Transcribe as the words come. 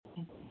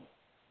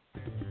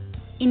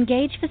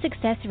Engage for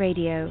Success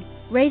Radio,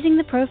 raising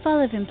the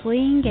profile of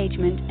employee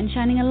engagement and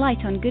shining a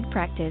light on good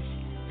practice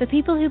for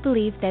people who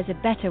believe there's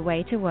a better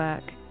way to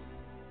work.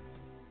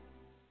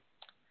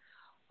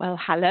 Well,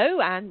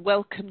 hello and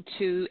welcome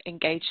to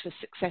Engage for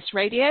Success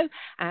Radio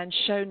and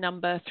show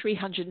number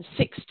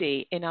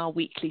 360 in our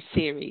weekly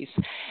series.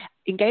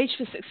 Engage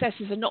for Success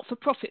is a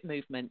not-for-profit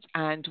movement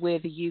and we're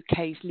the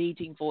UK's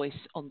leading voice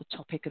on the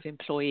topic of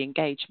employee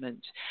engagement.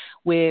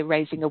 We're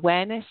raising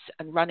awareness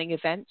and running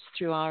events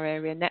through our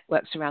area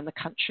networks around the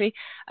country,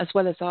 as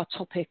well as our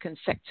topic and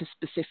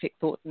sector-specific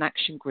thought and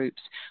action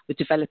groups. We're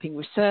developing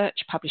research,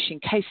 publishing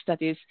case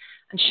studies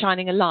and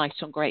shining a light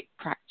on great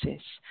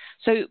practice.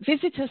 So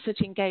visit us at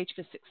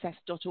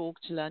engageforsuccess.org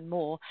to learn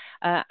more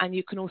and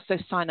you can also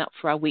sign up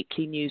for our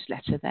weekly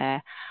newsletter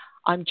there.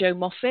 I'm Jo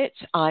Moffatt.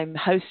 I'm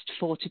host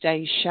for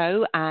today's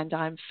show and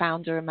I'm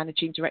founder and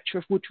managing director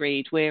of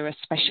Woodreed. We're a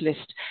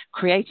specialist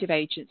creative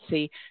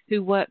agency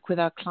who work with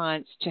our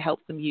clients to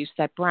help them use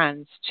their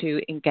brands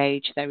to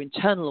engage their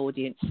internal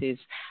audiences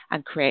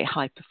and create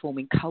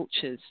high-performing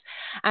cultures.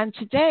 And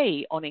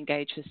today on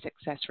Engage for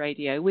Success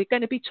Radio, we're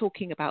going to be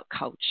talking about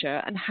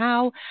culture and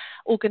how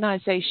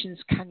organisations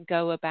can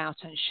go about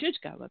and should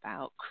go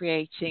about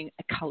creating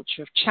a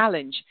culture of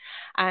challenge.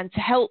 And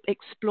to help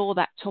explore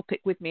that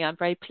topic with me, I'm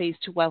very pleased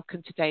to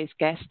welcome today's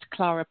guest,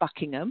 Clara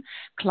Buckingham.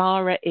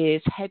 Clara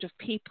is Head of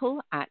People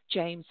at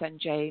James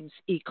 & James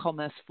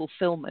eCommerce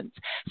Fulfilment.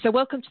 So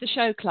welcome to the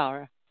show,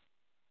 Clara.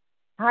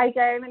 Hi,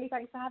 Jo. Many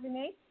thanks for having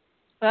me.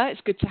 Well,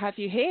 it's good to have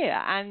you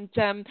here, and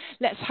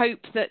let's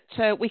hope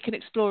that we can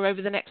explore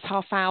over the next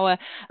half hour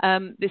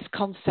this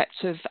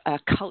concept of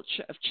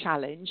culture of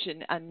challenge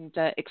and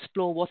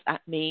explore what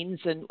that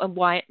means and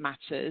why it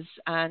matters,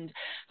 and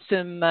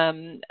some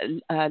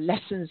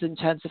lessons in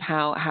terms of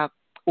how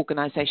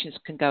organisations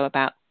can go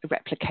about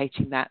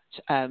replicating that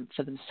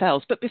for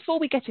themselves. But before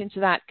we get into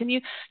that, can you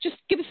just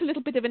give us a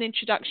little bit of an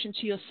introduction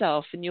to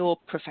yourself and your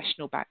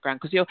professional background?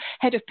 Because you're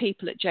head of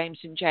people at James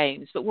 &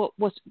 James, but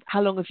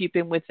how long have you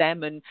been with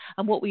them and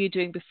what were you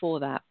doing before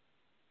that?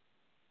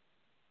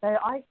 So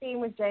I've been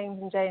with James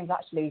 & James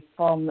actually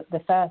from the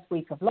first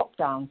week of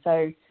lockdown,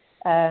 so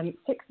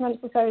 6 months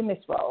or so in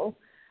this role.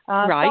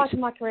 Right. Started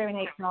my career in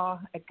HR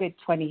a good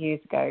 20 years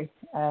ago.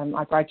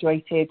 I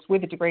graduated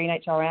with a degree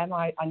in HRM.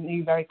 I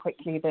knew very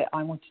quickly that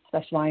I wanted to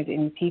specialise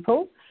in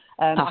people.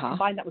 I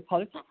combined that with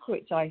politics,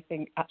 which I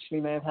think actually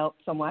may have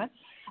helped somewhere.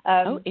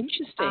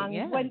 Interesting,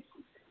 yeah.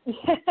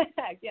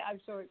 Yeah, I'm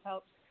sure it's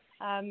helped.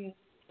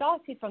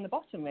 Started from the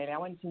bottom, really. I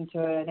went into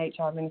an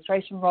HR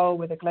administration role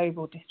with a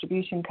global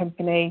distribution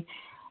company.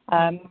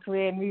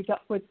 Career moved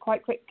upwards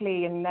quite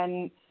quickly, and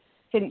then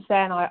since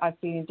then, I've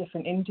been in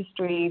different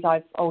industries.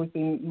 I've always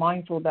been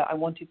mindful that I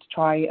wanted to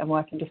try and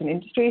work in different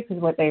industries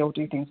because they all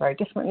do things very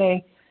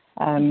differently.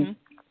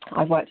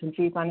 I've worked in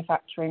food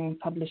manufacturing,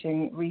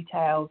 publishing,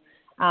 retail,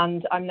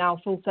 and I'm now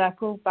full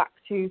circle back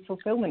to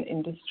fulfilment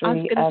industry. I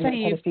was going to say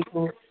you've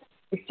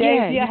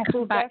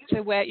come back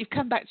to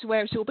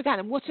where it all began,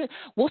 and what a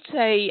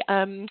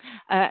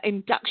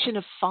induction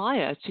of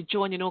fire to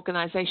join an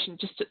organisation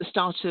just at the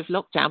start of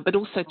lockdown, but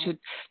also to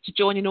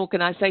join an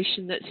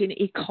organisation that's in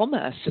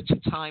e-commerce at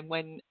a time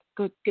when,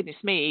 goodness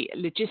me,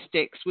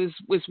 logistics was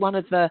one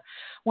of the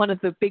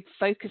big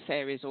focus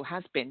areas, or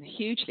has been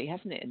hugely,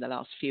 hasn't it, in the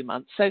last few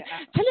months. So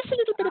tell us a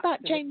little bit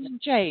about James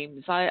 &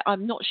 James.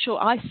 I'm not sure,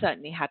 I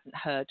certainly hadn't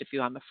heard of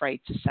you, I'm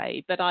afraid to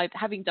say, but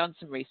having done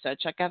some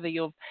research, I gather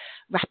you're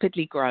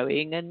rapidly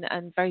growing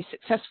and very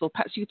successful.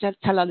 Perhaps you could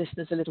tell our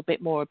listeners a little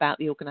bit more about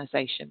the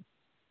organisation.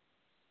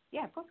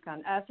 Yeah, of course I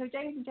can. So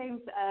James &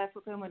 James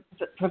Fulfilment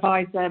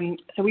provides,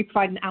 we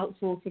provide an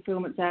outsourced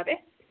fulfilment service.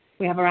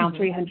 We have around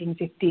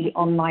 350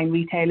 online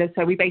retailers.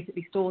 So we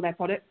basically store their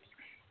products.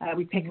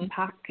 We pick and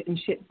pack and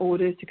ship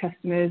orders to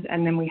customers,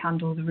 and then we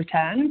handle the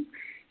returns.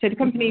 So the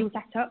company was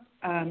set up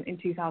in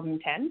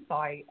 2010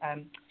 by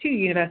two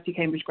University of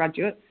Cambridge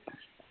graduates,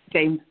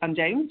 James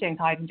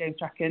Hyde and James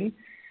Strachan.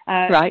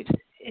 Right.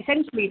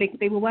 Essentially,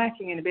 they were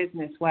working in a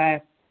business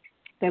where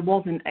there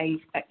wasn't a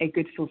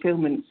good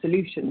fulfilment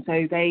solution.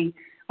 So they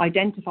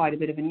identified a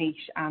bit of a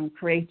niche and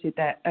created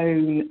their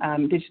own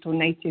digital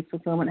native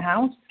fulfilment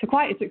house. So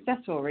quite a success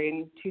story.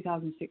 In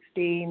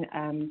 2016,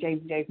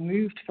 James & James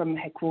moved from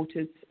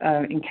headquarters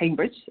in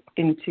Cambridge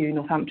into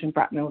Northampton,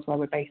 Bracknell, where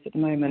we're based at the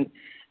moment.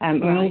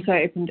 And also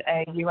opened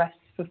a US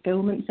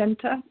fulfilment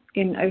centre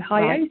in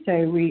Ohio. Right.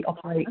 So we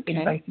operate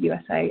in both the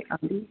USA and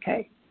the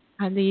UK.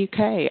 And the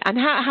UK. And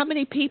how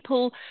many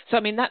people, so I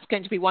mean, that's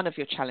going to be one of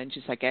your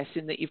challenges, I guess,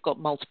 in that you've got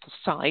multiple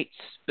sites,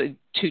 but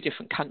 2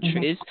 different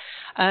countries.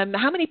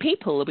 How many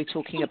people are we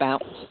talking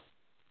about?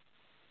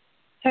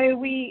 So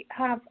we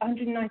have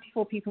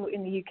 194 people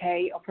in the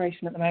UK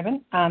operation at the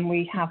moment, and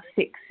we have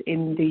 6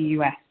 in the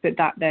US, but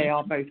that they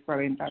are both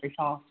growing very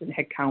fast and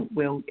headcount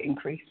will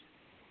increase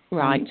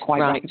quite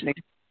rapidly.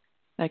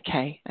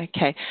 Okay.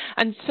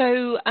 And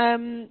so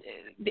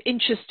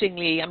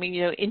interestingly, I mean,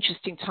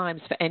 interesting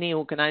times for any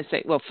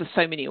organisation. Well, for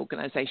so many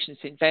organisations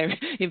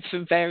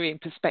from varying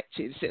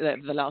perspectives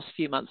over the last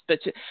few months.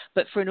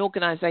 But for an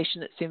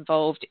organisation that's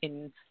involved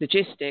in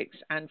logistics,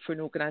 and for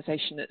an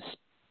organisation that's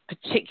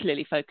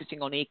particularly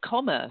focusing on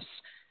e-commerce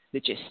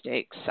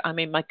logistics, I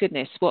mean, my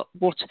goodness, what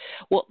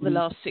the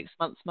last 6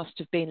 months must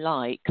have been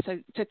like. So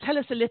tell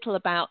us a little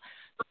about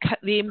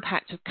the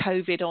impact of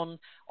COVID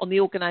on the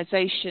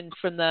organisation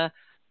from the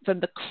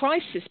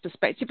crisis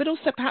perspective, but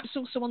also perhaps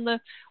also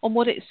on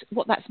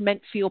what that's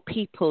meant for your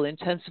people in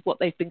terms of what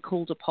they've been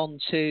called upon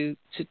to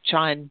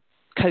try and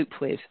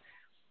cope with.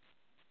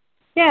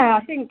 Yeah,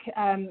 I think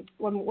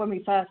when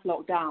we first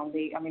locked down,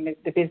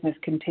 the business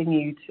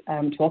continued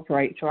to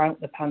operate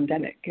throughout the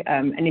pandemic.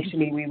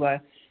 Initially, we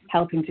were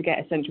helping to get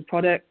essential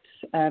products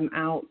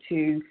out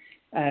to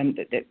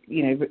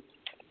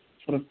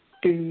sort of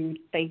food,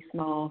 face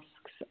masks,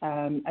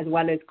 as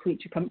well as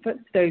creature comforts.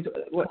 Those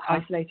were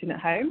isolating at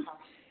home.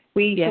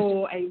 We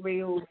saw a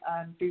real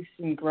boost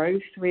in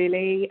growth,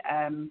 really.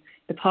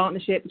 The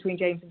partnership between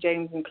James &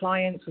 James and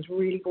clients was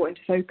really brought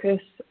into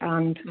focus,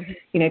 and,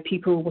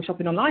 people were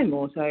shopping online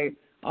more. So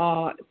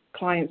our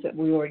clients that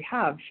we already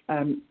have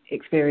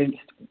experienced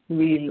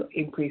real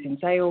increase in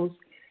sales,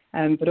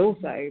 but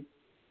also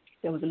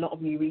there was a lot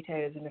of new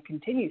retailers, and there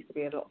continues to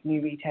be a lot of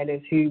new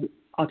retailers who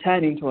are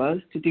turning to us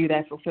to do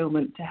their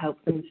fulfillment to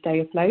help them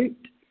stay afloat.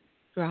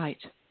 Right.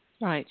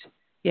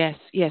 Yes.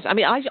 I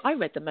mean, I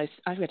read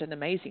an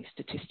amazing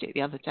statistic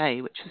the other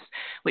day,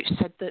 which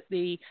said that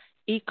the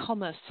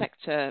e-commerce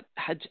sector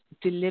had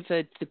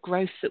delivered the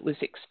growth that was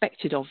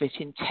expected of it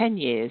in 10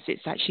 years.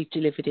 It's actually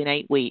delivered in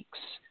 8 weeks,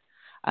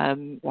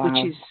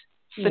 which is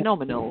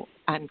phenomenal.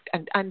 And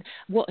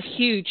what a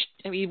huge,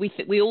 I mean,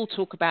 we all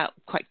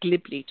quite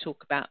glibly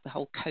talk about the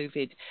whole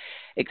COVID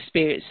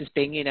experience as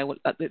being,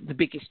 the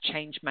biggest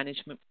change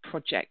management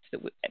project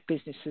that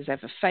business has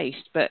ever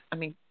faced. But I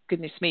mean,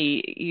 goodness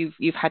me,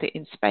 you've had it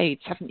in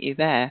spades, haven't you,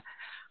 there?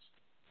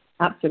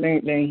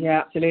 Absolutely,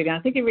 yeah, absolutely. I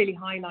think it really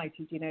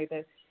highlighted,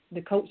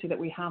 the culture that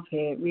we have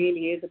here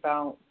really is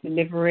about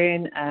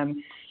delivering.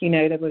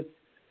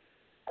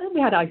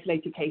 We had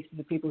isolated cases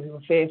of people who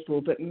were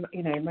fearful, but,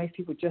 most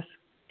people just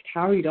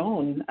carried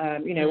on.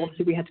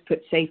 Obviously we had to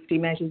put safety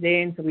measures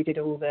in, so we did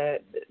all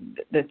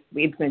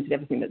we implemented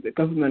everything that the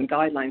government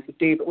guidelines would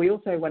do, but we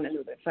also went a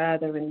little bit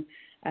further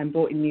and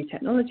brought in new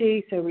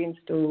technology. So we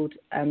installed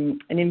an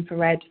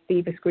infrared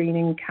fever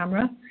screening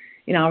camera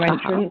in our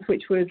entrance,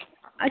 which was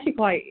actually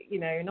quite,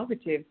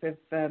 innovative of,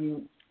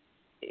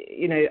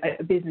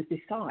 a business this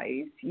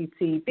size. You'd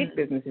see big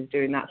businesses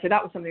doing that. So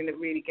that was something that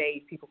really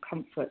gave people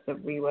comfort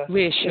that we were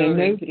reassuring.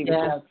 Nobody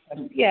was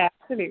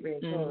absolute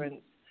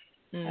reassurance.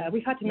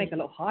 We've had to make a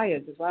lot of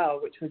hires as well,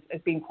 which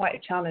has been quite a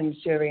challenge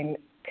during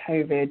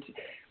COVID.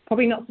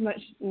 Probably not so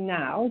much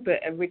now, but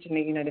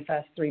originally, the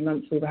first 3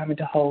 months we were having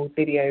to hold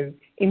video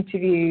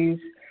interviews,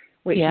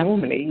 which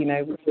normally,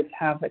 we would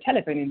have a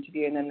telephone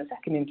interview, and then the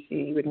second interview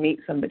you would meet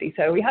somebody.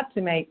 So we had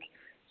to make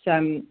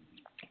some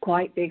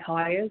quite big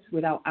hires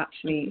without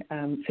actually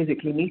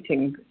physically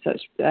meeting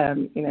such,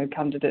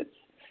 candidates.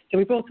 So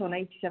we brought on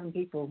 87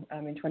 people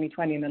in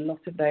 2020, and a lot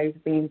of those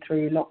have been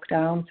through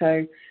lockdown.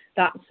 So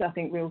that's, I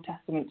think, real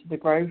testament to the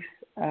growth.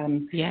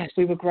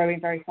 We were growing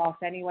very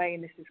fast anyway,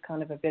 and this is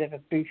kind of a bit of a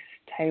boost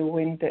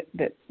tailwind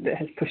that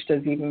has pushed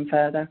us even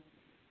further.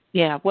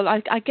 Yeah, well,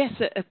 I guess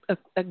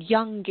a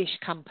youngish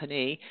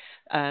company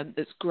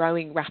that's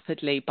growing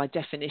rapidly, by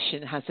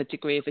definition, has a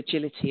degree of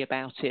agility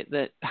about it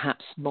that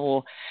perhaps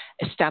more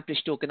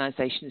established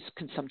organisations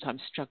can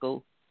sometimes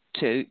struggle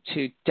to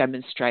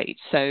demonstrate.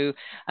 So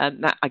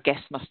that, I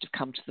guess, must have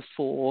come to the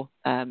fore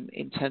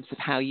in terms of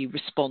how you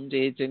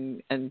responded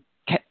and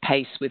kept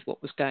pace with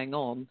what was going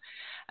on.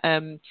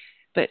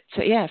 But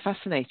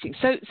fascinating.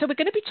 So we're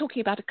going to be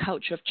talking about a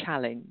culture of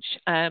challenge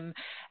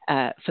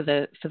for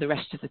the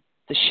rest of the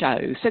show.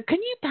 So can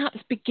you perhaps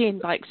begin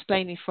by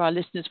explaining for our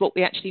listeners what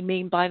we actually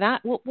mean by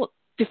that? What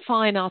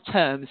define our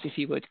terms, if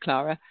you would,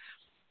 Clara?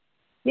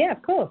 Yeah,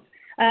 of course.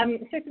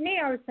 So for me,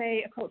 I would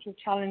say a cultural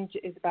challenge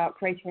is about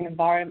creating an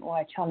environment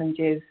where challenge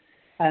is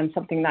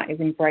something that is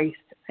embraced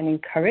and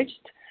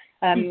encouraged.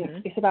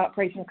 It's about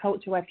creating a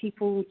culture where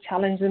people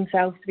challenge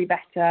themselves to be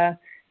better,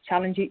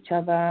 challenge each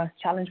other,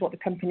 challenge what the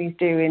company's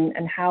doing,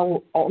 and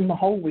how, on the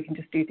whole, we can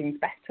just do things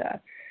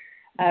better.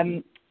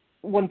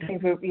 One thing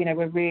we're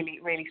really,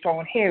 really strong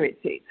on here,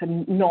 it's a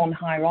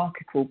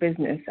non-hierarchical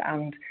business,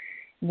 and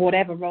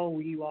whatever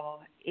role you are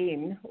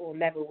in or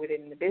level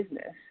within the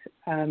business,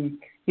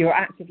 you're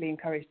actively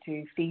encouraged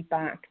to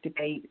feedback,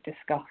 debate,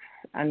 discuss,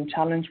 and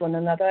challenge one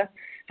another.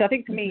 So I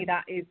think for me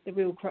that is the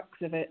real crux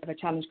of a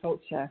challenge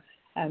culture.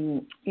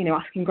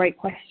 Asking great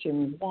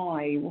questions.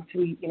 Why?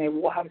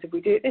 What happens if we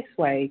do it this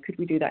way? Could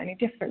we do that any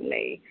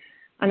differently?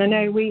 And I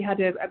know we had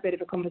a bit of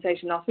a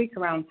conversation last week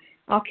around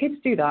our kids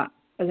do that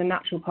as a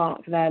natural part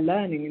of their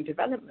learning and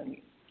development.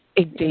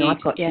 Indeed.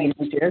 I've got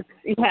teenagers.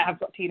 Yeah, I've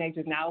got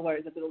teenagers now where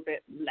it's a little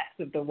bit less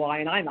of the why,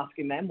 and I'm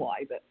asking them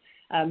why. But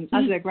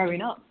as they're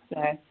growing up,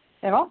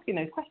 they're asking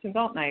those questions,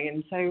 aren't they?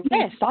 And so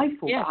we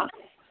stifle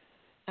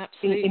that.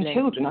 Absolutely.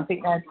 children. I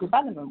think their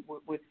development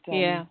would not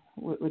be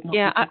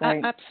so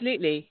great.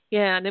 Absolutely.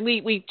 Yeah, and then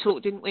we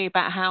talked, didn't we,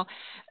 about how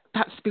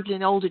perhaps people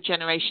in older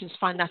generations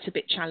find that a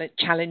bit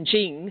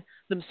challenging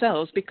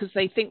themselves because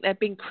they think they're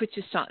being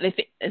criticised.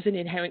 There's an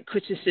inherent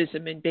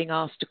criticism in being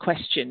asked a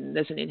question.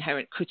 There's an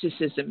inherent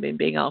criticism in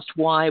being asked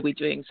why we're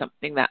doing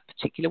something that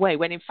particular way,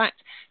 when in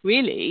fact,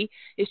 really,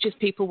 it's just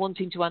people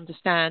wanting to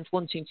understand,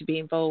 wanting to be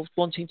involved,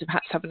 wanting to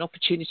perhaps have an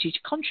opportunity to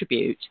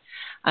contribute,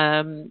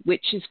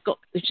 which has got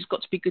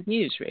to be good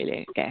news, really,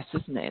 I guess,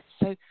 isn't it?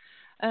 So,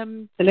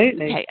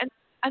 absolutely. Okay,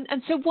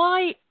 and so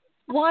why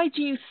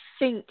do you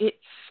think it's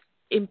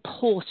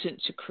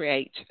important to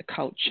create a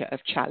culture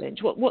of challenge?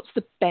 What's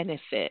the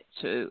benefit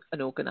to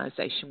an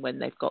organisation when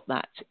they've got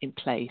that in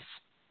place?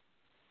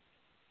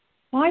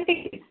 Well, I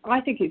think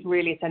it's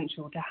really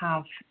essential to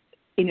have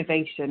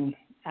innovation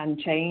and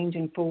change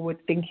and forward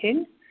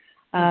thinking.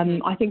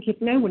 I think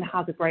if no one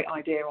has a great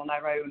idea on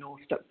their own or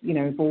stuck,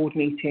 a board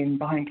meeting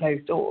behind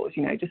closed doors,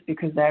 just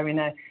because they're in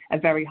a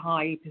very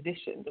high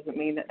position doesn't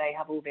mean that they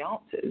have all the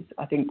answers.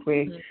 I think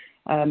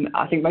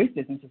I think most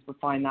businesses would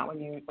find that when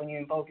you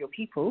involve your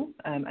people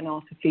and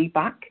ask for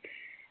feedback,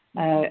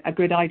 a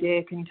good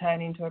idea can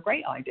turn into a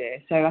great idea.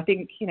 So I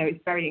think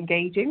it's very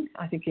engaging.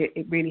 I think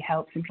it really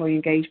helps employee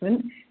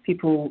engagement.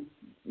 People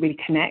really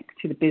connect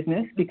to the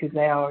business because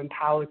they are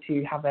empowered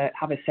to have a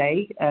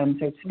say, so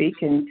to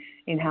speak,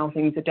 in how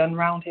things are done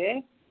around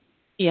here.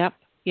 Yep.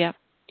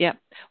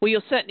 Well,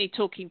 you're certainly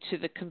talking to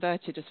the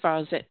converted as far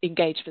as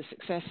Engage for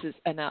Success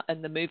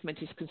and the movement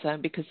is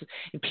concerned, because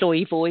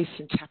employee voice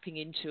and tapping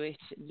into it,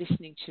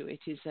 listening to it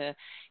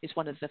is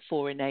one of the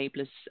 4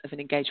 enablers of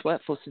an engaged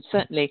workforce. And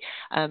certainly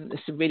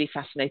there's some really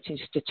fascinating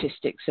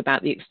statistics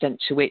about the extent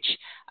to which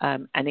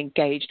an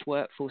engaged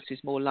workforce is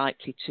more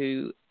likely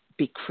to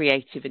be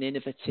creative and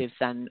innovative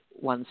than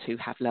ones who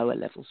have lower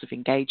levels of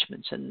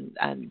engagement,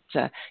 and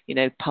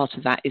part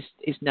of that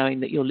is knowing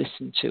that you're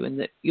listened to and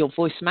that your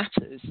voice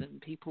matters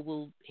and people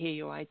will hear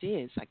your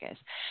ideas, I guess.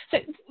 So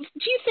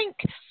do you think,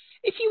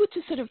 if you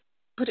were to sort of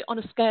put it on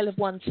a scale of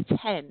 1 to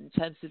 10 in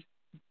terms of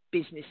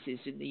businesses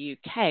in the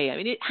UK, I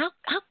mean, how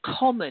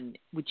common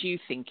would you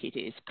think it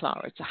is,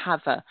 Clara, to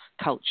have a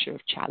culture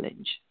of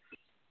challenge?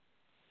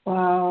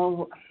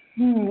 Well,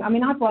 I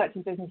mean, I've worked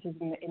in businesses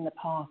in the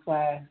past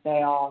where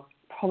they are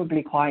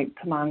probably quite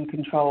command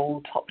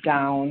control, top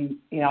down.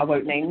 I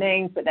won't name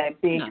names, but they're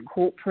big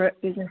corporate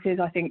businesses.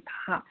 I think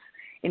perhaps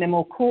in a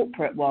more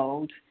corporate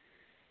world,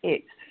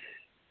 it's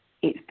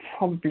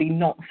probably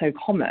not so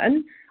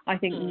common. I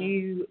think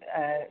new,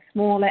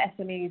 smaller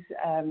SMEs,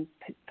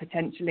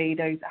 potentially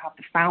those that have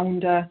the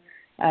founder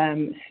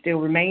still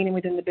remaining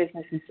within the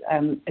business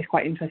is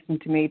quite interesting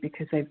to me,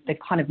 because they've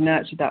kind of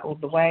nurtured that all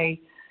the way.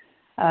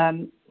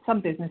 Some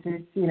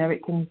businesses,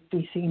 it can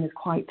be seen as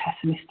quite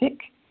pessimistic,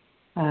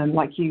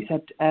 like you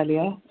said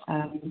earlier.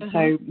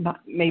 So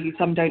maybe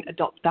some don't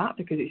adopt that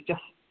because it's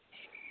just,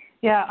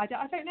 I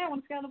don't know. On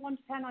a scale of 1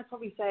 to 10, I'd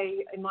probably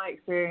say, in my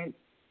experience,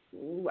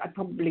 I'd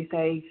probably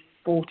say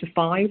 4 to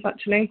 5,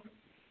 actually.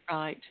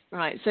 Right.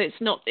 So it's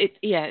not.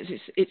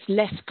 It's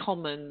less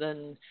common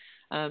than.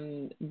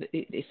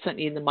 It's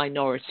certainly in the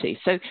minority.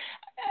 So,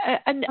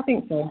 and I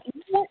think so.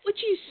 What would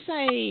you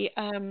say?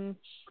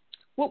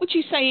 What would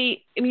you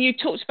say? I mean, you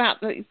talked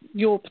about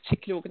your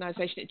particular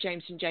organisation at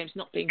James & James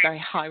not being very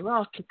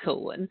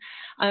hierarchical,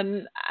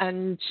 and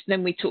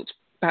then we talked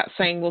about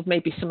saying, well,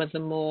 maybe some of the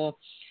more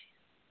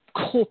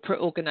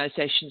corporate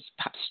organisations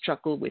perhaps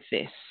struggle with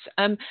this.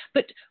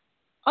 But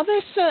are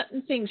there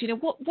certain things?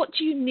 What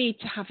do you need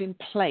to have in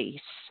place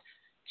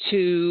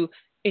to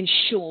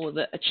ensure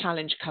that a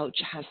challenge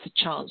culture has the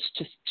chance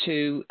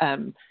to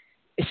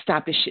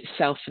establish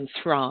itself and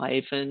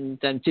thrive and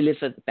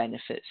deliver the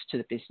benefits to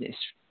the business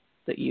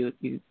that you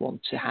want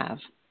to have?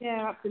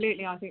 Yeah,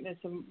 absolutely. I think there's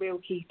some real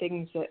key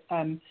things that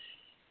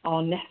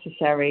are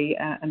necessary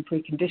and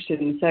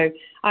preconditions. So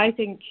I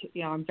think,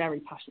 I'm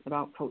very passionate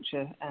about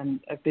culture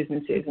of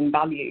businesses and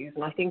values,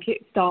 and I think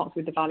it starts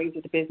with the values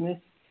of the business.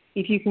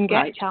 If you can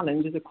get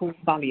challenge as a core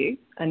value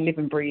and live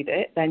and breathe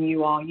it, then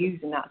you are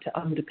using that to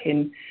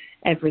underpin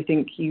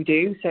everything you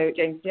do. So at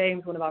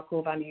James, one of our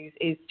core values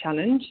is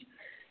challenge.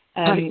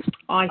 I think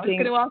I was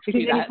going to ask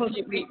you that.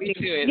 You beat me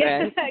to it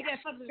there. Yeah,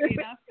 funnily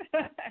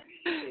enough.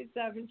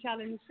 It's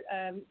challenge,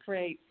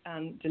 create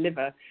and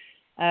deliver.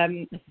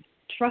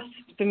 Trust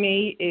for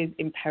me is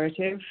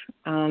imperative,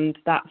 and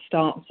that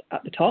starts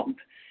at the top.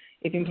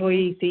 If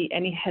employees see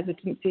any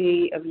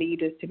hesitancy of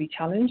leaders to be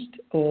challenged,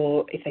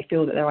 or if they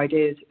feel that their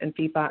ideas and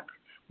feedback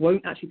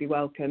won't actually be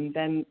welcome,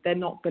 then they're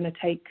not going to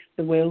take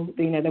the will,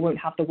 they won't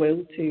have the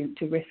will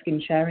to risk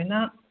in sharing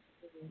that.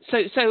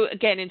 So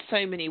again, in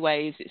so many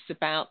ways, it's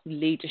about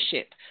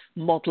leadership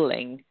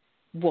modelling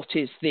what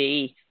is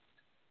the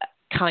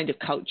kind of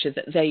culture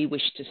that they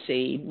wish to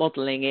see,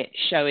 modelling it,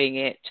 showing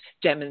it,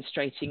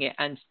 demonstrating it,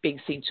 and being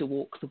seen to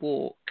walk the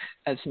walk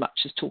as much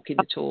as talking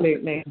the talk.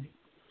 Absolutely.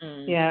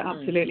 Yeah,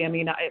 absolutely. I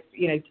mean,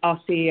 our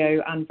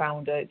CEO and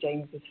founder,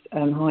 James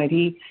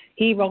Hyde,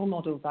 he role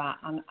models that,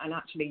 and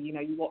actually,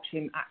 you watch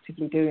him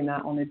actively doing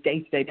that on a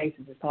day-to-day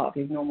basis as part of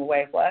his normal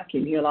way of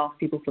working. He'll ask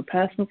people for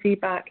personal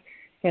feedback.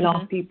 He'll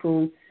ask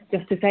people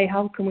just to say,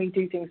 how can we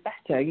do things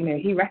better?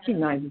 He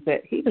recognises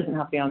that he doesn't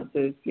have the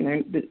answers.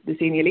 The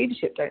senior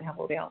leadership don't have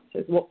all the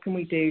answers. What can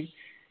we do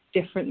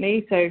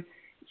differently? So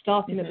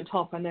starting at the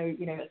top, I know,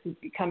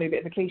 it can be a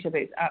bit of a cliche,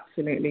 but it's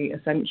absolutely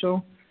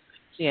essential.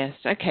 Yes.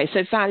 Okay.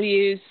 So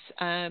values,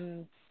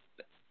 challenge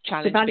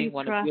being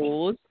one of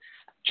yours.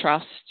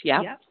 Trust.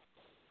 Yeah. Yep.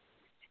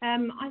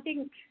 I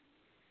think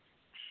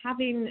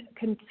having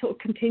sort of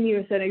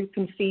continuous and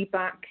open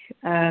feedback,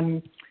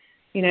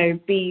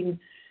 being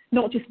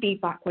not just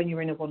feedback when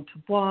you're in a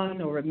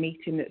one-to-one or a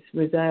meeting that's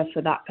reserved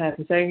for that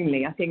purpose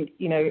only. I think,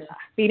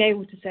 being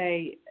able to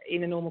say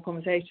in a normal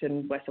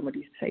conversation where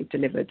somebody's, say,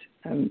 delivered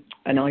an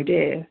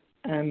idea,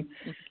 can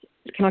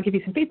I give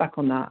you some feedback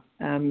on that?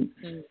 And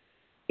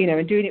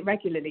doing it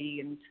regularly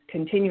and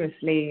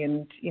continuously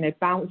and,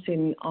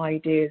 bouncing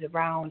ideas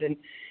around and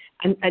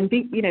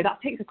that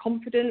takes a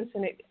confidence,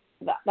 and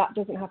that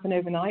doesn't happen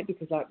overnight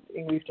because, like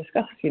we've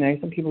discussed,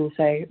 some people will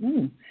say,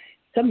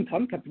 some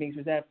companies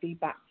reserve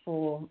feedback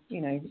for,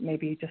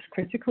 maybe just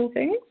critical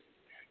things.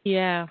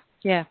 Yeah.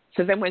 Yeah.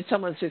 So then when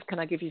someone says, can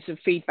I give you some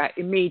feedback,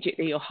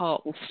 immediately your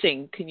heart will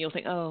sink and you'll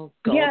think, oh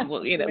God,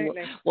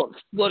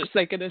 what's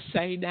they going to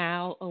say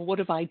now? Or what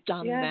have I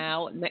done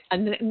now?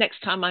 And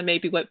next time I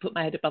maybe won't put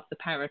my head above the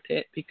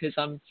parapet because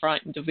I'm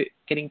frightened of it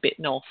getting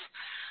bitten off.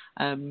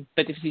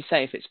 But as you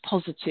say, if it's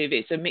positive,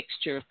 it's a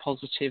mixture of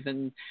positive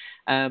and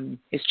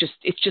it's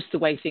just the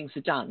way things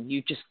are done.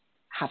 You just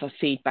have a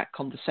feedback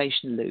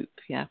conversation loop.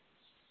 Yeah.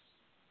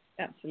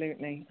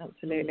 Absolutely.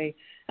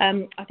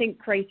 I think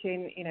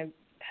creating,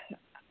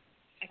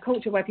 a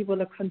culture where people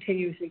are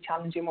continuously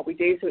challenging what we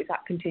do, so it's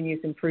that continuous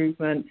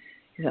improvement,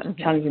 it's that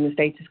challenging the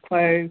status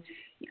quo.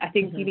 I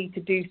think you need to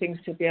do things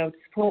to be able to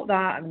support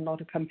that, and a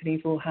lot of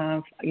companies will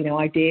have,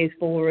 ideas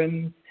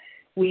forums.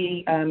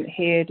 We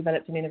here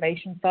developed an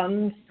innovation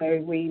fund,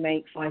 so we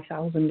make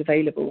 5,000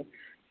 available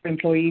for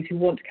employees who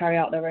want to carry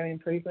out their own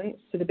improvements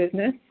to the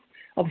business.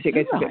 Obviously, it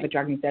goes through a bit of a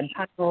Dragon's Den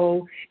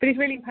panel, but it's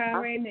really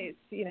empowering.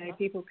 It's,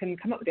 people can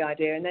come up with the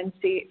idea and then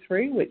see it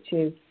through, which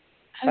is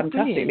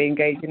fantastically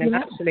engaging. And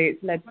actually,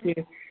 it's led to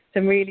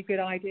some really good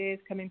ideas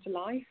coming to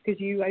life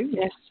because you own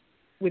it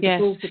with the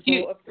full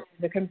support of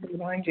the company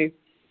behind you.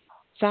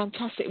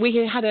 Fantastic. We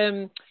had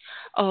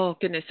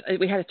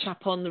we had a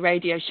chap on the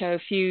radio show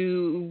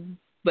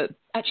but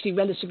actually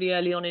relatively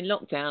early on in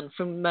lockdown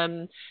from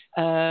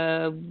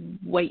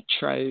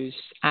Waitrose,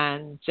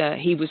 and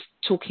he was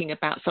talking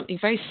about something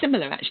very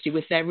similar actually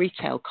with their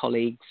retail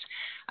colleagues,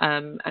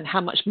 and how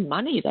much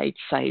money they'd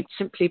saved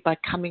simply by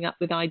coming up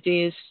with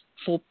ideas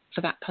for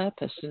that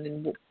purpose and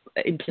then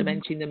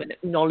implementing them and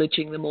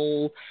acknowledging them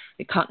all.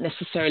 You can't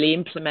necessarily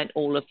implement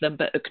all of them,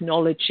 but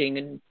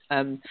acknowledging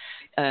and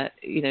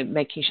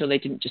making sure they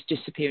didn't just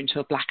disappear into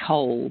a black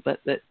hole, but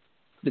that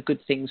the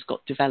good things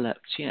got developed.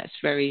 It's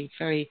very,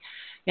 very,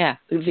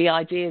 the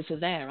ideas are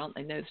there, aren't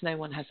they? No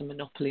one has a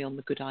monopoly on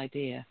the good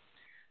idea.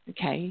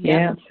 Okay.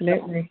 Yeah,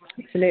 absolutely.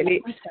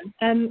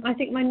 I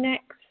think my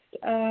next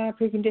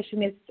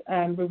precondition is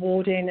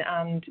rewarding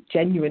and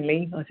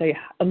genuinely, I say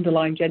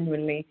underline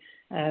genuinely,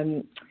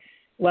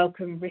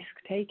 welcome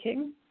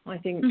risk-taking. I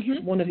think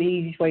one of the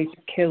easiest ways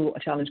to kill a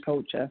challenge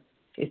culture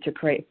is to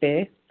create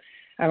fear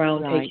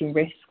around taking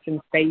risks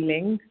and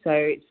failing. So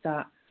it's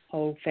that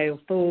whole fail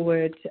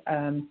forward,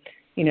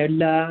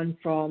 learn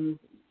from,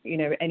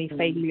 any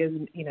failures,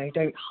 and,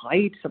 don't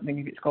hide something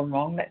if it's gone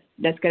wrong.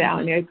 Let's get it out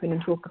in the open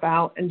and talk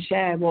about and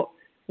share what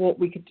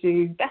we could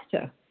do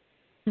better.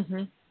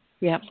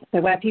 Yeah. So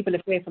where people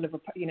are fearful of,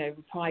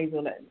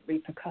 reprisal and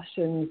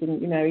repercussions,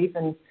 and,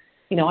 even,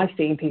 I've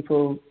seen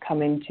people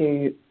come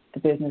into the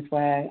business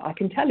where I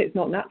can tell it's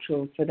not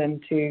natural for them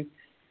to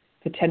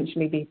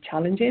potentially be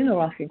challenging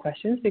or asking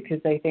questions because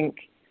they think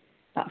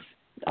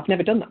I've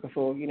never done that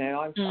before.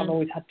 I've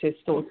always had to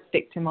sort of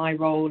stick to my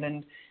role,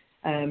 and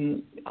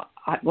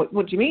what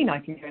do you mean I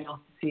can go and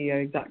ask the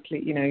CEO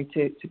exactly,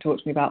 to talk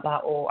to me about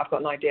that, or I've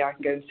got an idea, I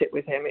can go and sit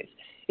with him.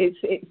 It's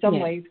in some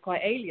ways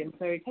quite alien.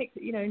 So it takes,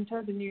 in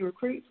terms of new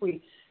recruits,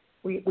 we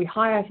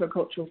hire for a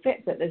cultural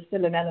fit, but there's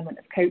still an element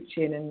of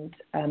coaching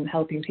and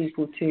helping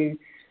people to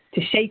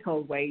shake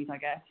old ways, I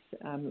guess.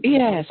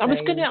 Yes, I was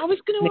going to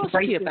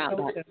ask you about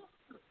that.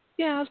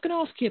 Yeah, I was going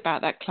to ask you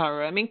about that,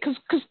 Clara. I mean,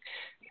 because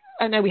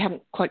I know we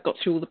haven't quite got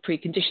through all the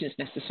preconditions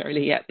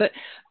necessarily yet, but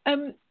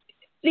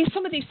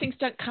some of these things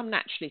don't come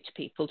naturally to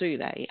people, do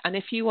they? And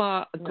if you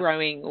are a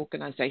growing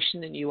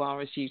organisation and you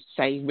are, as you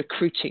say,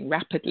 recruiting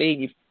rapidly,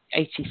 you've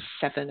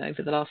 87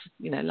 over the last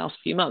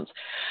few months,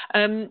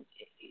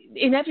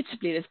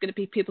 inevitably there's going to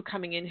be people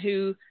coming in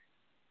who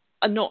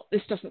are not.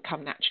 This doesn't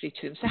come naturally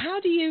to them. So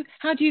how do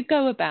you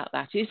go about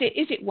that? Is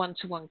it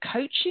one-to-one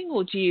coaching,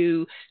 or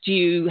do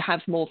you have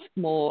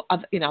more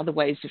other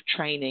ways of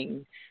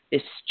training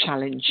this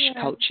challenge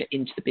culture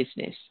into the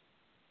business?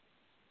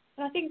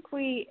 And I think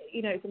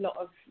it's a lot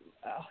of,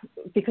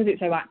 because it's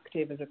so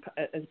active as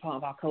a part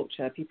of our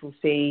culture, people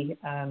see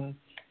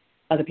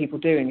other people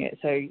doing it.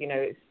 So,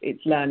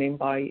 it's learning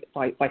by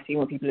seeing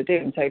what people are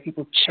doing. So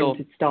people tend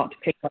to start to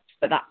pick up,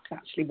 but that's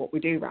actually what we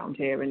do around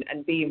here,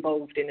 and be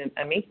involved in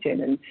a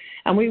meeting.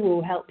 And we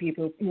will help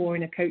people more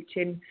in a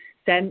coaching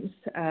sense,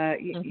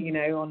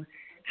 on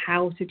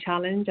how to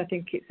challenge. I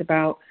think it's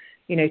about,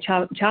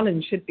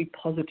 challenge should be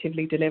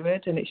positively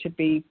delivered, and it should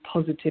be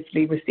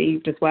positively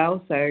received as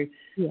well. So,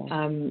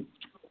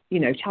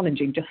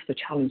 challenging just for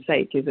challenge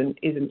sake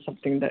isn't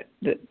something that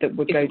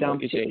would go down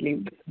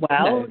particularly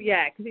well. No.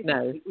 Yeah, because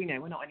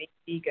we're not an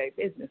ego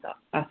business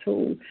at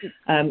all.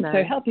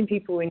 So helping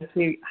people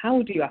into,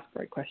 how do you ask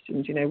great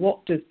questions?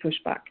 What does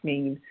pushback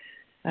mean?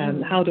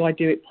 How do I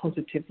do it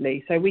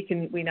positively? So we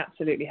can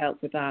absolutely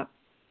help with that.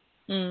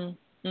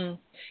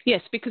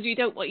 Yes, because you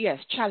don't want,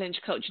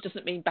 challenge culture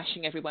doesn't mean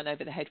bashing everyone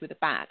over the head with a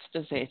bat,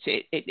 does it?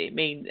 It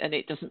means, and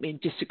it doesn't mean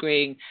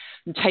disagreeing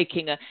and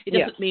taking it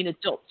doesn't mean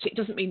adopt, it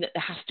doesn't mean that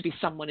there has to be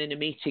someone in a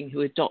meeting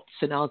who adopts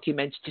an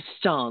argumentative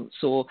stance,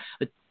 or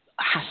a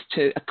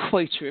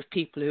quota of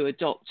people who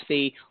adopt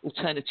the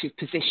alternative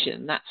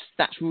position.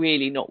 That's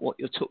really not what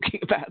you're talking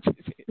about,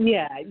 is it?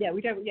 Yeah,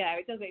 we don't. Yeah,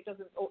 it doesn't.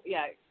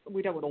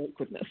 We don't want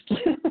awkwardness.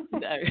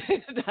 No,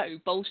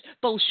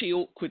 bullshit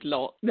awkward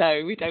lot.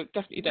 No, we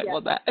definitely don't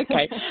want that.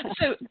 Okay,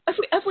 so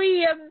have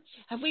we?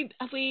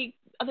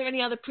 Are there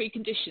any other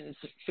preconditions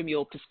from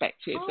your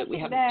perspective that we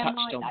haven't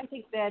touched on? I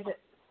think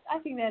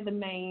they're the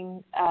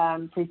main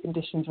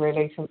preconditions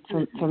really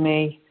for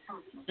me.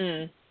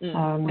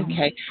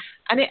 Okay,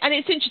 and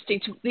it's interesting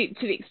to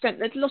the extent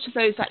that a lot of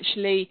those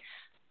actually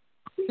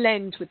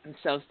blend with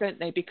themselves, don't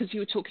they? Because you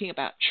were talking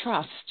about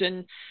trust,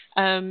 and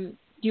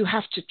you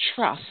have to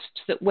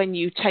trust that when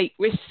you take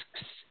risks,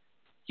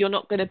 you're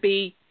not going to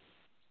be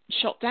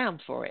shot down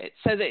for it.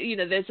 So that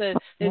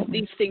there's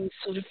these things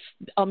sort of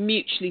are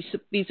mutually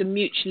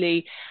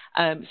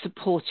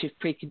supportive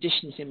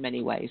preconditions in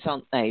many ways,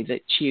 aren't they?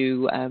 That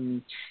you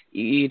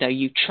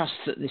trust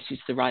that this is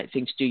the right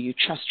thing to do. You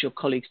trust your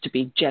colleagues to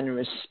be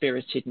generous,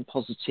 spirited, and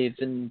positive,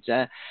 and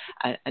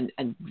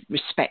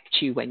respect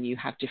you when you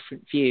have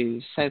different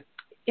views. So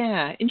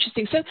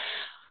interesting. So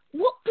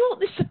what brought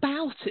this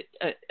about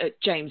at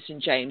James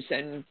and James?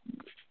 Then,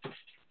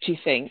 do you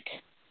think?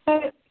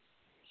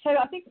 So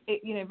I think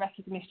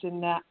recognition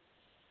that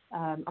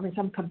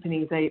some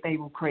companies they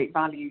will create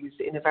values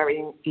in a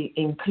very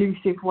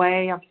inclusive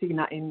way. I've seen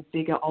that in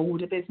bigger,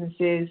 older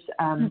businesses.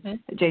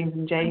 At James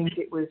and James,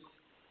 it was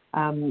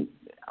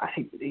I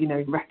think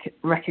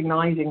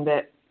recognizing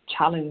that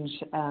challenge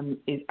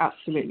is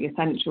absolutely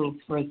essential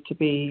for us to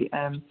be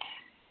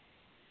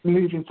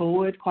moving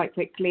forward quite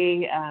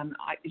quickly,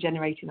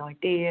 generating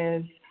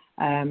ideas.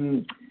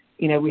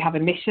 We have a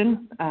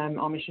mission.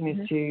 Our mission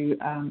is to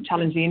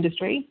challenge the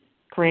industry,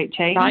 create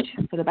change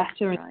for the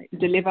better, and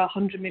deliver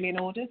 100 million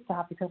orders to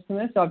happy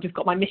customers. So I've just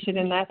got my mission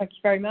in there. Thank you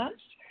very much.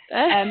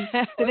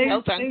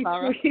 Well done,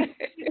 Clara.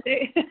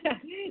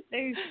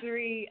 Those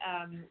three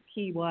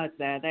key words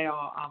there, they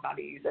are our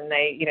values, and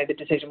they, the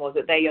decision was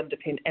that they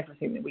underpin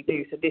everything that we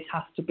do. So this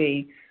has to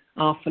be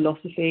our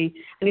philosophy,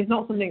 and it's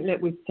not something that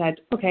we've said,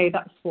 okay,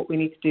 that's what we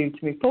need to do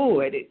to move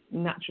forward. It's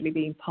naturally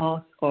being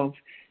part of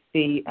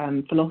the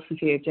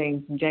philosophy of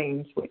James and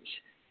James,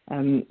 which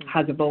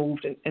has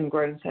evolved and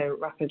grown so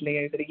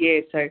rapidly over the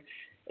years. So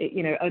it,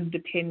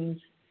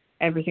 underpins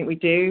everything we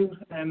do.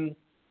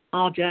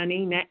 Our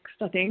journey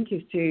next, I think,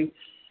 is to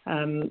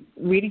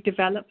really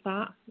develop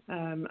that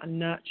and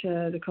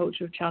nurture the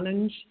culture of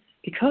challenge,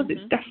 because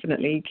it's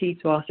definitely key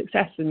to our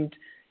success. And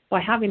by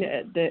having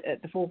it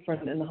at the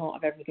forefront and the heart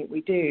of everything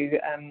we do,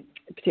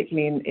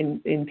 particularly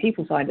in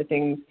people side of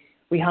things,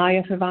 we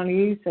hire for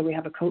values. So we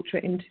have a culture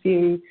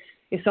interview.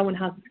 If someone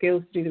has the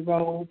skills to do the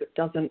role but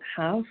doesn't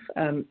have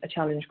a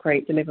challenge,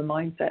 create, deliver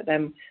mindset,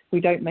 then we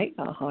don't make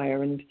that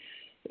hire. And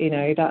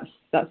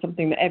that's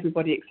something that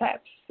everybody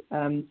accepts.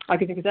 I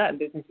can think of certain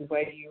businesses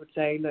where you would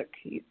say, look,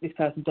 this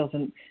person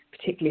doesn't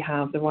particularly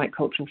have the right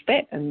cultural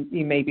fit, and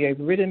you may be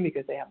overridden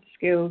because they have the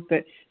skills.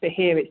 But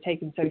here it's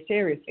taken so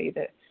seriously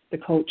that the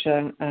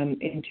culture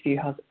interview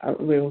has a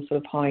real sort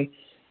of high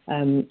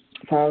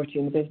priority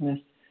in the business.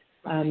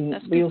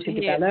 We also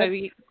develop.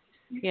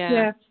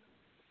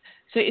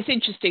 So it's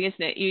interesting,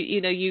 isn't it?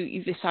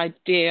 You this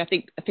idea. I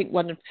think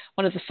one of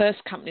the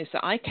first companies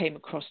that I came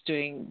across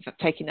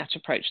taking that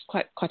approach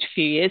quite a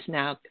few years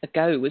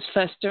ago was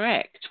First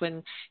Direct,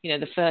 when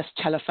the first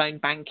telephone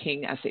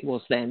banking, as it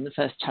was then, the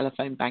first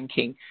telephone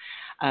banking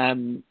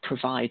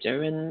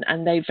provider,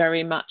 and they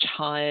very much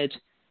hired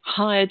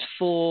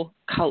for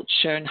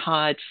culture and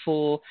hired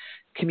for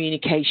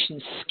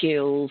communication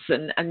skills,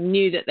 and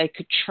knew that they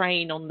could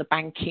train on the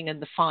banking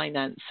and the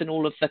finance and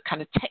all of the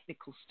kind of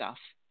technical stuff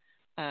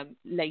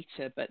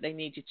later, but they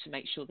needed to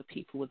make sure the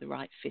people were the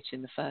right fit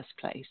in the first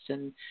place,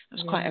 and it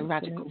was quite a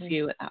radical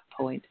view at that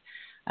point.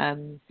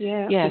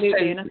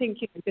 Absolutely. And I think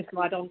just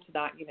to add on to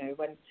that,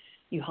 when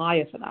you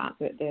hire for that,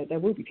 but there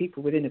will be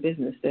people within a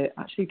business that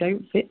actually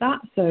don't fit that.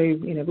 So,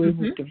 we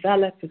will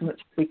develop as much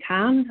as we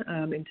can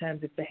in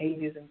terms of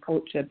behaviours and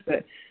culture.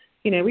 But,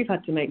 we've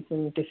had to make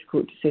some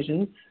difficult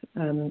decisions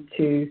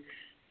to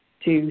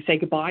say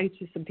goodbye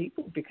to some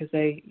people because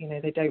they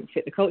don't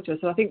fit the culture.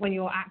 So I think when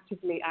you're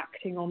actively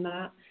acting on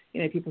that,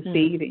 people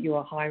see that you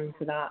are hiring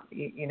for that,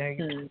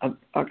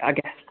 I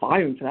guess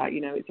firing for that,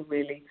 it's a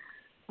really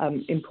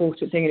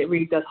important thing, and it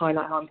really does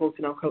highlight how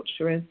important our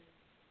culture is.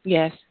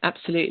 Yes,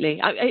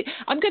 absolutely.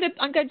 I'm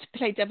going to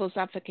play devil's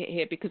advocate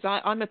here because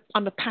I'm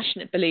a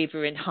passionate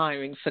believer in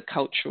hiring for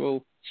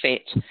cultural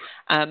fit,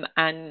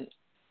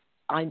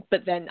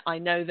 but then I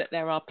know that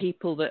there are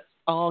people that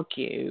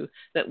argue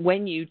that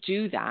when you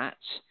do that,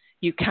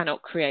 you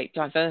cannot create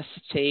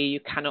diversity, you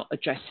cannot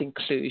address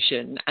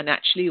inclusion, and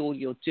actually all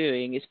you're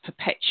doing is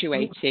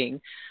perpetuating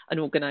an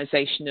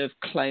organisation of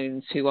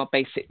clones who are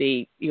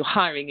basically, you're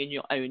hiring in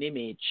your own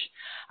image.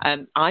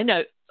 I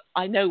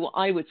know what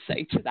I would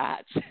say to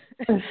that,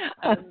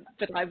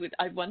 but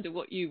I wonder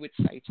what you would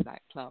say to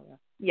that, Clara.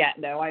 Yeah,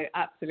 no, I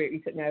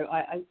absolutely no.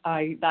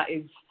 I that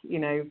is,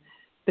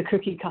 the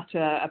cookie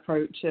cutter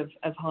approach of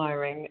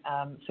hiring.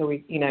 So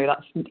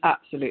that's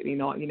absolutely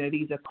not.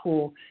 These are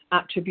core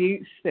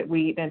attributes that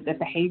the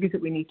behaviours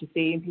that we need to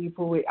see in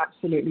people. It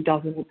absolutely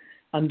doesn't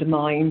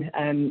undermine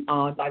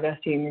our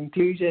diversity and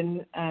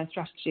inclusion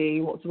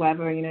strategy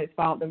whatsoever. It's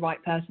about the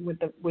right person with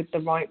the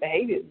right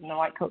behaviours and the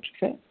right culture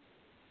fit.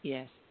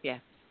 Yes. Yeah.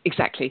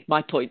 Exactly,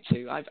 my point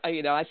too.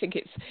 I think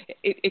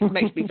it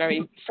makes me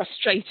very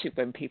frustrated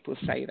when people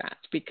say that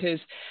because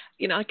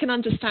I can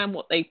understand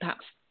what they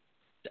perhaps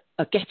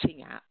are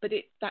getting at, but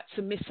that's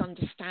a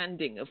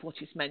misunderstanding of what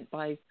is meant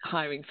by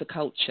hiring for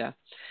culture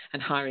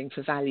and hiring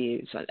for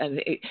values. And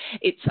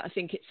I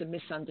think it's a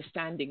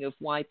misunderstanding of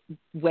where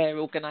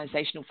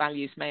organisational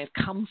values may have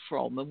come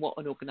from and what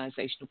an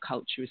organisational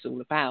culture is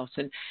all about.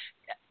 And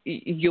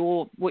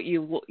what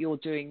you're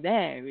doing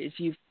there is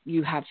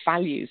you have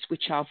values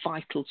which are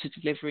vital to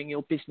delivering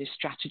your business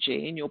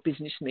strategy and your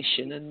business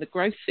mission and the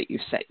growth that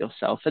you've set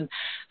yourself, and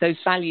those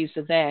values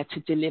are there to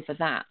deliver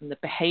that, and the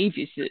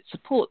behaviours that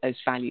support those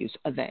values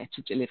are there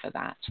to deliver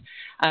that.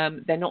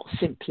 They're not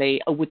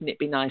simply, wouldn't it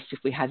be nice if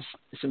we had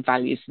some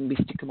values and we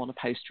stick them on a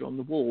poster on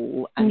the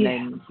wall, and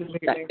then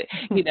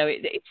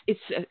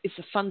it's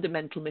a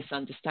fundamental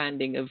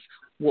misunderstanding of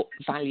what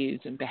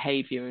values and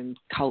behaviour and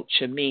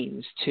culture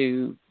means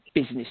to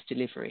business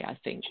delivery, I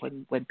think,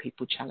 when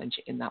people challenge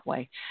it in that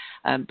way.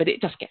 But it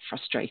does get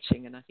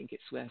frustrating, and I think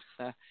it's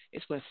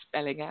worth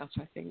spelling out,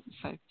 I think.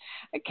 So,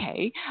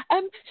 okay.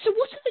 So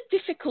what are the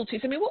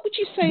difficulties? I mean, what would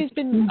you say has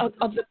been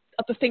are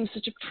the things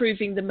that are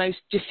proving the most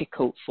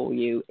difficult for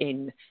you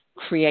in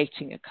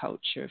creating a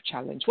culture of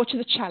challenge? What are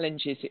the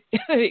challenges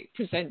it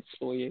presents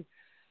for you?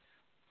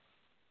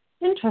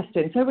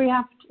 Interesting. So we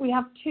have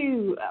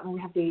two. We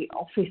have the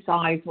office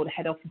side, or the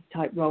head office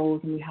type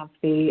roles, and we have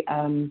the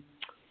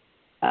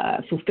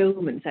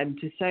fulfilment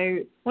centre. So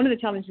one of the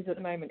challenges at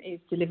the moment is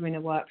delivering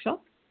a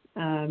workshop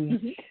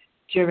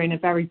during a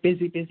very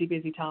busy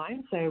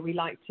time. So we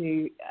like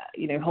to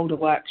hold a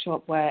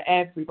workshop where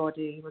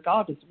everybody,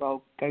 regardless of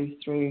role, goes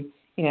through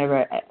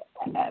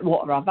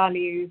what are our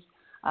values.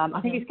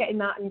 I think it's getting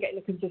that and getting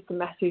a consistent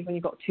message when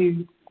you've got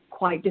two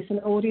quite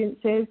different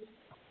audiences.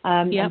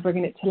 And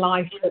bringing it to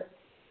life.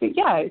 But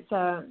yeah,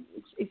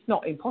 it's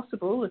not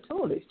impossible at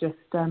all. It's just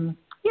one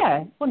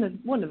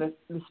of the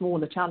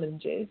smaller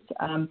challenges.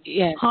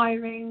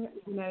 Hiring,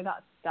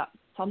 that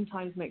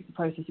sometimes makes the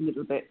process a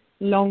little bit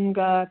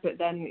longer, but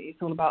then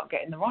it's all about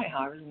getting the right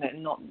hire, isn't it?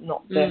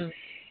 Not the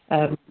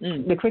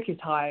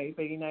quickest hire.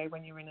 But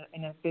when you're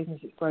in a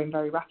business that's growing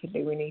very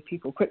rapidly, we need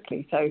people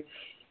quickly. So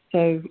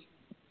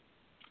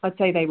I'd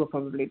say they were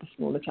probably the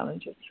smaller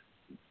challenges.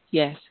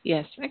 Yes.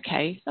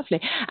 Okay,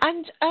 lovely.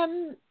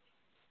 And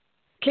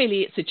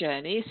clearly it's a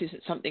journey. This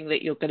isn't something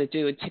that you're going to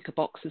do and tick a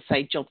box and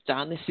say, job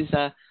done. This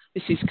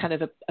is kind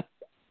of a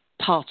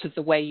part of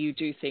the way you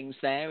do things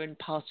there and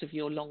part of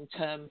your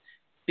long-term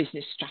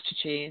business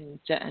strategy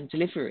and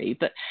delivery.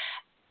 But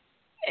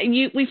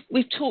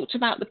we've talked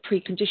about the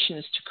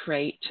preconditions to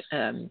create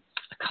a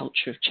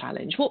culture of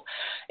challenge. What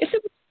if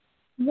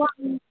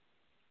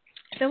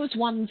there was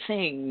one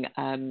thing,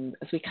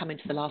 as we come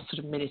into the last sort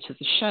of minute of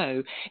the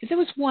show, if there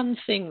was one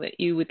thing that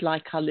you would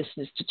like our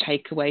listeners to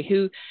take away,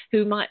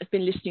 who might have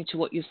been listening to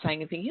what you're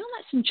saying and thinking,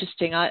 that's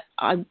interesting,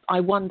 I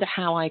wonder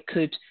how I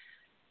could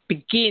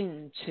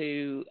begin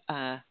to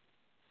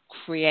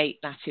create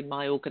that in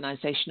my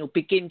organisation, or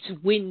begin to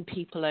win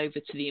people over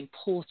to the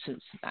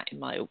importance of that in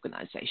my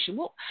organisation.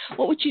 What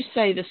would you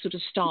say the sort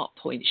of start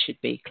point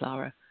should be,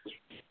 Clara?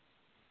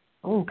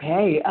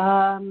 Okay,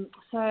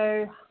 so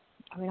I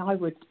mean, I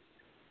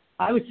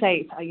would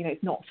say,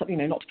 it's not something,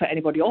 not to put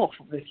anybody off,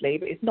 obviously,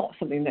 but it's not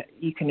something that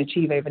you can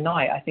achieve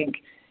overnight. I think,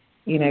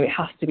 it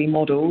has to be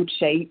modelled,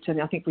 shaped,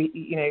 and I think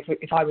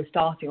if I was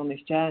starting on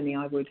this journey,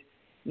 I would,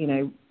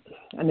 and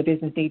the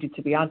business needed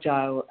to be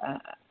agile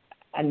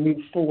and move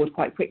forward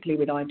quite quickly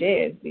with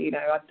ideas.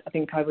 I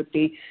think I would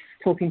be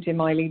talking to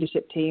my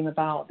leadership team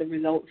about the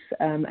results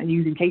and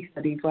using case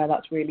studies where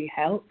that's really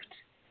helped.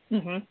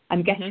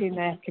 and getting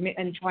their commit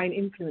and try and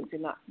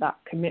influencing that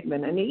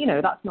commitment. And you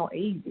know, that's not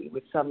easy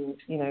with some,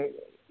 you know,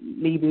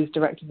 leaders,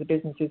 directors of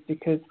businesses,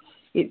 because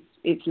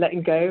it's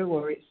letting go,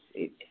 or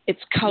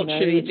it's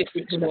culturally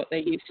different to what they're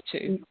used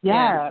to.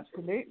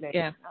 Absolutely.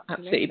 Yeah,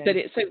 absolutely. But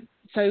it's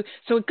so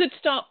a good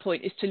start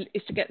point is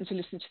to get them to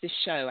listen to this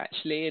show,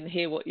 actually, and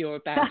hear what you're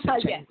about.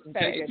 Yes,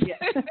 very good.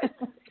 Yeah.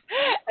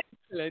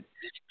 Excellent.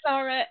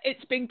 Clara,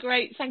 it's been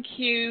great. Thank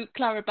you,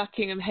 Clara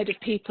Buckingham, Head of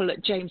People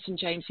at James &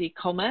 James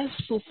eCommerce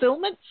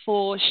Fulfilment,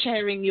 for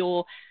sharing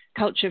your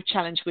culture of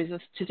challenge with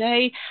us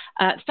today.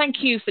 Thank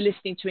you for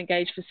listening to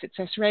Engage for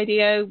Success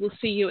Radio. We'll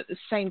see you at the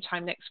same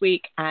time next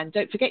week. And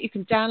don't forget, you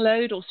can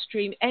download or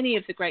stream any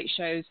of the great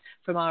shows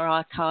from our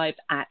archive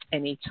at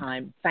any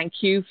time. Thank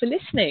you for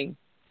listening.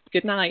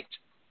 Good night.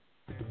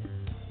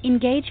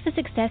 Engage for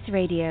Success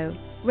Radio,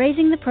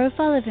 raising the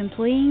profile of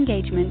employee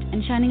engagement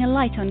and shining a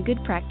light on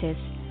good practice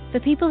for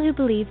people who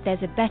believe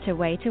there's a better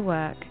way to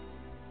work.